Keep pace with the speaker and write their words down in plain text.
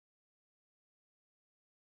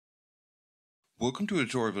Welcome to a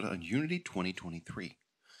tutorial on Unity 2023.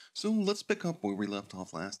 So let's pick up where we left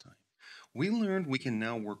off last time. We learned we can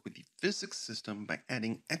now work with the physics system by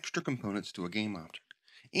adding extra components to a game object.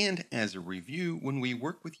 And as a review, when we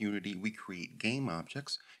work with Unity, we create game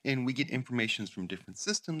objects and we get information from different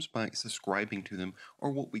systems by subscribing to them, or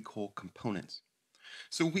what we call components.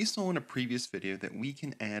 So we saw in a previous video that we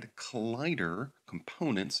can add collider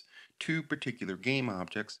components to particular game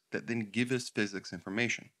objects that then give us physics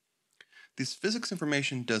information. This physics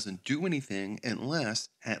information doesn't do anything unless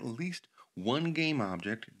at least one game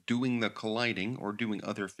object doing the colliding or doing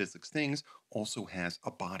other physics things also has a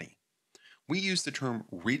body. We use the term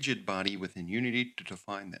rigid body within Unity to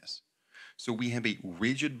define this. So we have a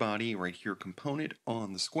rigid body right here component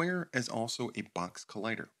on the square as also a box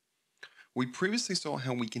collider. We previously saw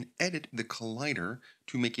how we can edit the collider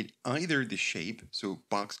to make it either the shape, so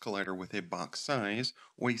box collider with a box size,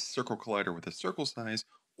 or a circle collider with a circle size,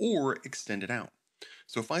 or extend it out.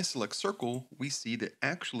 So if I select circle, we see that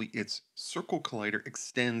actually its circle collider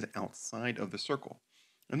extends outside of the circle.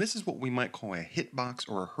 And this is what we might call a hitbox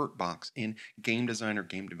or a hurt box in game design or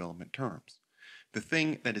game development terms. The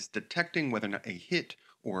thing that is detecting whether or not a hit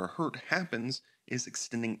or a hurt happens is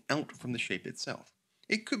extending out from the shape itself.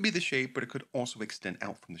 It could be the shape, but it could also extend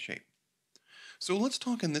out from the shape. So let's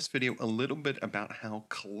talk in this video a little bit about how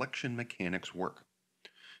collection mechanics work.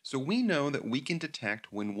 So we know that we can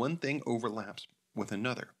detect when one thing overlaps with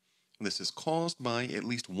another. This is caused by at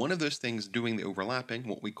least one of those things doing the overlapping,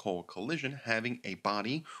 what we call collision, having a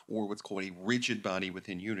body or what's called a rigid body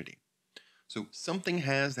within Unity. So something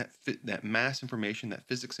has that mass information, that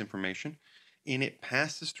physics information, and it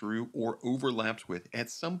passes through or overlaps with, at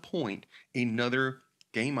some point, another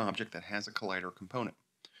game object that has a collider component.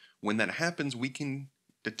 When that happens, we can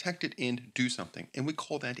detect it and do something, and we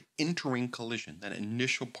call that entering collision, that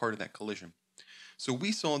initial part of that collision. So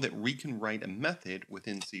we saw that we can write a method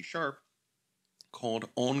within C#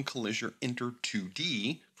 called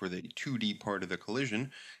onCollisionEnter2D for the 2D part of the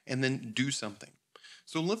collision, and then do something.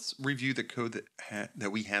 So let's review the code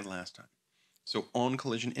that we had last time. So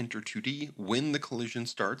onCollisionEnter2D, when the collision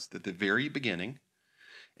starts at the very beginning,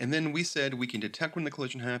 and then we said we can detect when the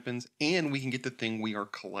collision happens, and we can get the thing we are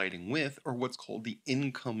colliding with, or what's called the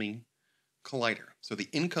incoming collider. So the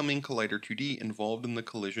incoming collider 2D involved in the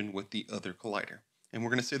collision with the other collider. And we're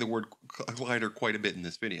going to say the word collider quite a bit in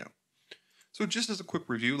this video. So just as a quick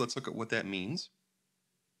review, let's look at what that means.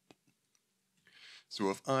 So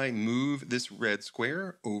if I move this red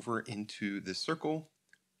square over into this circle,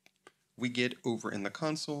 we get over in the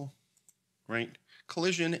console, right?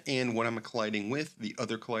 Collision, and what I'm colliding with, the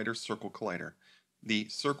other collider, circle collider. The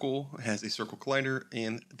circle has a circle collider,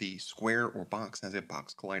 and the square or box has a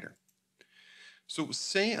box collider. So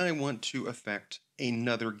say I want to affect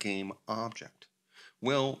another game object.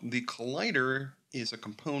 Well, the collider is a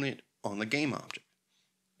component on the game object,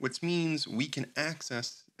 which means we can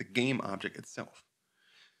access the game object itself.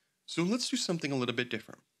 So let's do something a little bit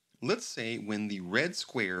different. Let's say when the red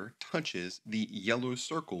square touches the yellow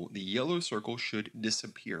circle should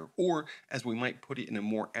disappear, or as we might put it in a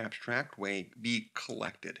more abstract way, be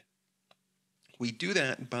collected. We do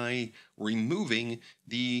that by removing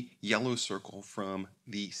the yellow circle from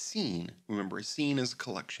the scene. Remember, a scene is a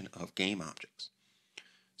collection of game objects.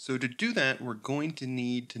 So to do that, we're going to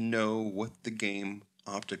need to know what the game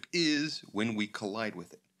object is when we collide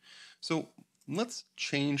with it. So let's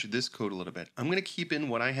change this code a little bit. I'm going to keep in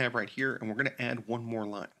what I have right here, and we're going to add one more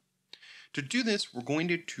line. To do this, we're going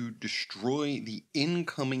to destroy the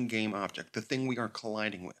incoming game object, the thing we are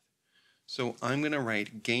colliding with. So I'm going to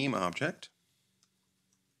write game object,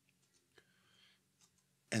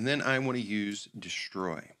 and then I want to use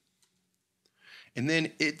destroy. And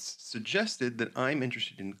then it's suggested that I'm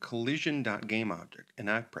interested in collision.GameObject, and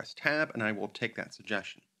I press tab and I will take that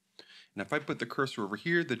suggestion. And if I put the cursor over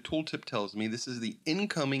here, the tooltip tells me this is the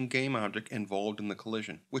incoming game object involved in the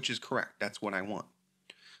collision, which is correct. That's what I want.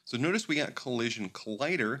 So notice we got collision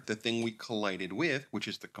collider, the thing we collided with, which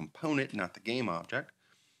is the component, not the game object.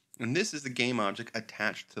 And this is the game object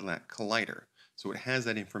attached to that collider. So it has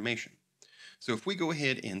that information. So if we go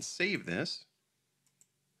ahead and save this,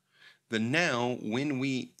 then now when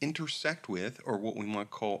we intersect with, or what we might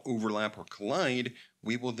call overlap or collide,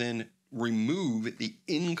 we will then remove the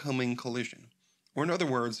incoming collision. Or in other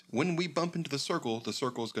words, when we bump into the circle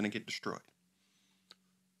is going to get destroyed.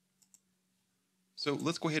 So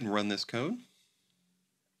let's go ahead and run this code.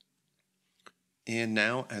 And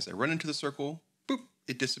now as I run into the circle, boop,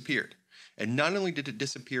 it disappeared. And not only did it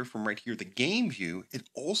disappear from right here, the game view, it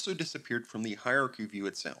also disappeared from the hierarchy view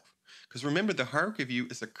itself. Because remember, the hierarchy view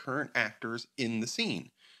is the current actors in the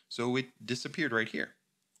scene. So it disappeared right here.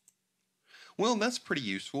 Well, that's pretty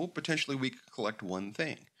useful. Potentially we could collect one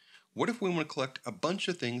thing. What if we want to collect a bunch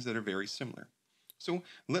of things that are very similar? So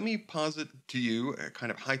let me posit to you a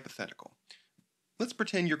kind of hypothetical. Let's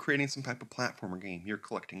pretend you're creating some type of platformer game. You're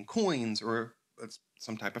collecting coins, or it's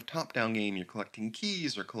some type of top-down game. You're collecting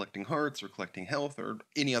keys, or collecting hearts, or collecting health, or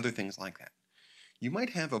any other things like that. You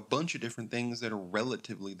might have a bunch of different things that are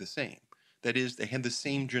relatively the same. That is, they have the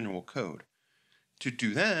same general code. To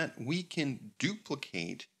do that, we can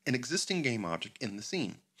duplicate an existing game object in the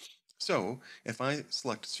scene. So if I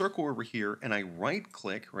select circle over here and I right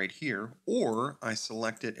click right here, or I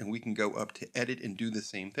select it and we can go up to edit and do the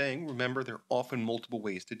same thing. Remember, there are often multiple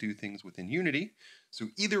ways to do things within Unity. So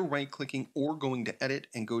either right clicking or going to edit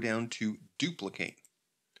and go down to duplicate.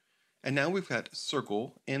 And now we've got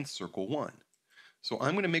circle and circle 1. So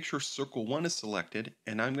I'm going to make sure circle 1 is selected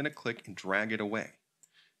and I'm going to click and drag it away.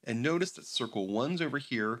 And notice that circle 1's over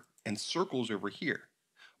here and circle's over here.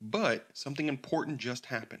 But something important just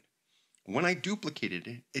happened. When I duplicated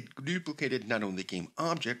it, it duplicated not only the game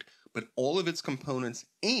object, but all of its components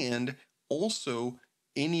and also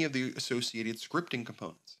any of the associated scripting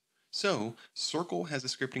components. So circle has a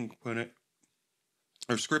scripting component,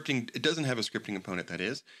 or scripting, it doesn't have a scripting component, that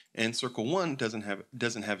is, and circle 1 doesn't have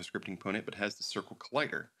a scripting component, but has the circle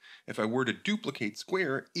collider. If I were to duplicate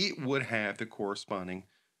square, it would have the corresponding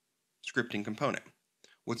scripting component.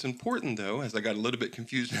 What's important though, as I got a little bit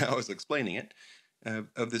confused now as explaining it,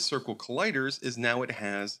 of the circle colliders is now it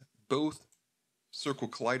has both circle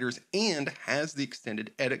colliders and has the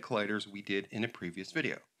extended edit colliders we did in a previous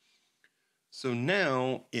video. So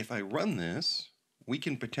now if I run this, we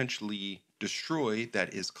can potentially destroy,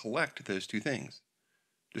 that is collect, those two things.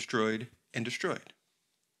 Destroyed and destroyed.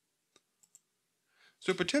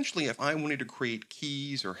 So potentially if I wanted to create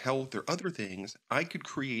keys or health or other things, I could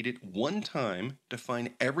create it one time to find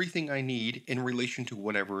everything I need in relation to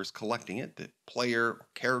whatever is collecting it, the player, or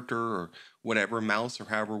character, or whatever, mouse, or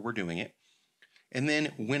however we're doing it. And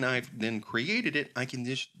then when I've then created it, I can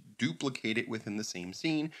just duplicate it within the same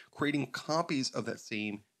scene, creating copies of that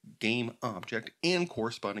same game object and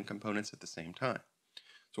corresponding components at the same time.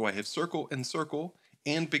 So I have circle and circle,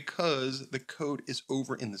 and because the code is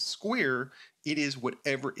over in the square, it is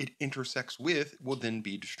whatever it intersects with will then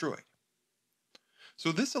be destroyed.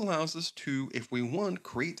 So this allows us to, if we want,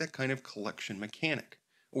 create that kind of collection mechanic,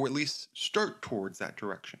 or at least start towards that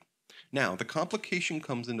direction. Now, the complication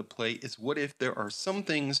comes into play is what if there are some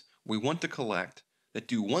things we want to collect that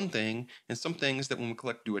do one thing, and some things that when we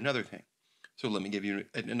collect do another thing. So let me give you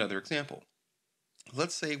another example.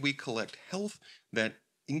 Let's say we collect health that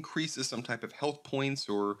increases some type of health points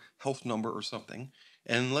or health number or something.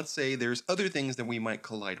 And let's say there's other things that we might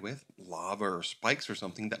collide with, lava or spikes or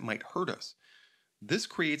something that might hurt us. This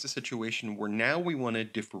creates a situation where now we want to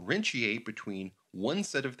differentiate between one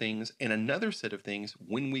set of things and another set of things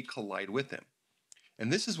when we collide with them.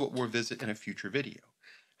 And this is what we'll visit in a future video.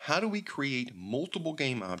 How do we create multiple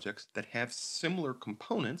game objects that have similar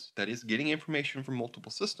components, that is, getting information from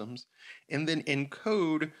multiple systems, and then in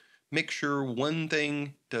code, make sure one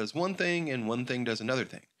thing does one thing and one thing does another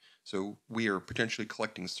thing. So we are potentially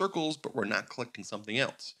collecting circles, but we're not collecting something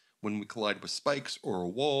else. When we collide with spikes or a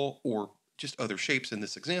wall or just other shapes in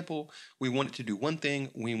this example, we want it to do one thing.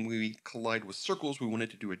 When we collide with circles, we want it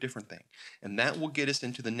to do a different thing. And that will get us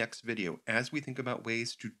into the next video as we think about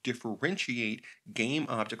ways to differentiate game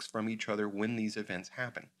objects from each other when these events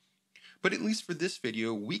happen. But at least for this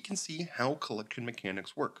video, we can see how collection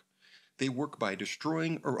mechanics work. They work by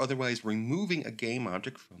destroying or otherwise removing a game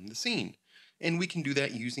object from the scene. And we can do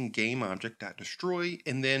that using GameObject.Destroy,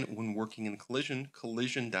 and then when working in collision,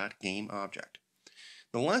 collision.GameObject.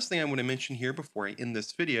 The last thing I want to mention here before I end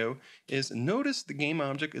this video is notice the game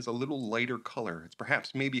object is a little lighter color. It's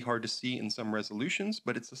perhaps maybe hard to see in some resolutions,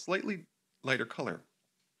 but it's a slightly lighter color.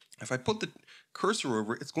 If I put the cursor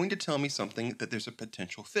over it, it's going to tell me something that there's a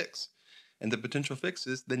potential fix. And the potential fix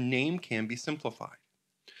is the name can be simplified.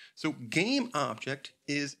 So game object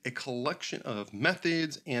is a collection of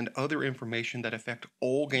methods and other information that affect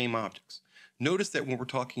all game objects. Notice that when we're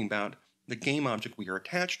talking about the game object we are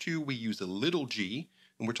attached to, we use a little g.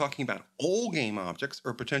 When we're talking about all game objects,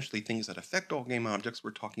 or potentially things that affect all game objects,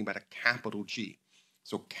 we're talking about a capital G.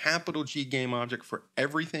 So capital G game object for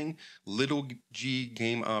everything, little g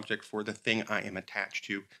game object for the thing I am attached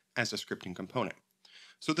to as a scripting component.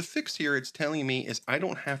 So the fix here it's telling me is I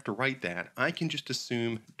don't have to write that. I can just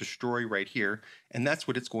assume destroy right here, and that's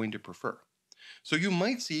what it's going to prefer. So you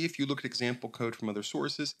might see if you look at example code from other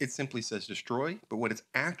sources, it simply says destroy, but what it's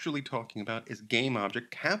actually talking about is game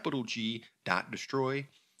object capital G dot destroy,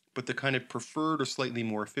 but the kind of preferred or slightly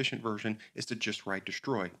more efficient version is to just write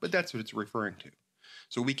destroy, but that's what it's referring to.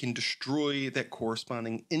 so we can destroy that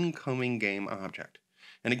corresponding incoming game object.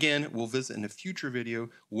 And again, we'll visit in a future video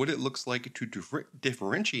what it looks like to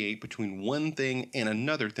differentiate between one thing and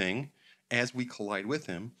another thing as we collide with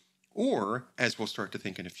them. Or, as we'll start to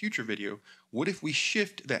think in a future video, what if we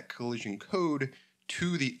shift that collision code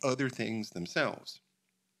to the other things themselves?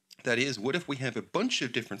 That is, what if we have a bunch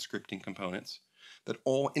of different scripting components that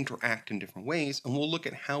all interact in different ways, and we'll look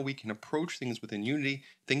at how we can approach things within Unity,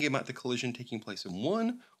 thinking about the collision taking place in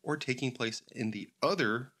one or taking place in the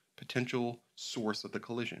other potential source of the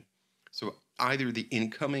collision. So either the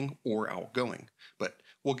incoming or outgoing, but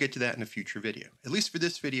we'll get to that in a future video. At least for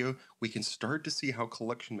this video, we can start to see how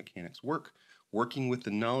collection mechanics work, working with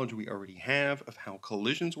the knowledge we already have of how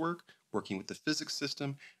collisions work, working with the physics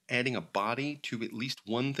system, adding a body to at least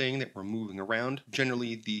one thing that we're moving around,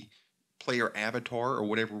 generally the player avatar or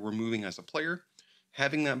whatever we're moving as a player,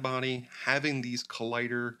 having that body, having these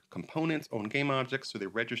collider components on game objects so they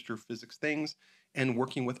register physics things, and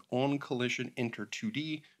working with on collision enter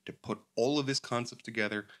 2D to put all of this concepts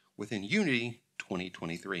together within Unity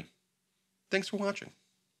 2023. Thanks for watching.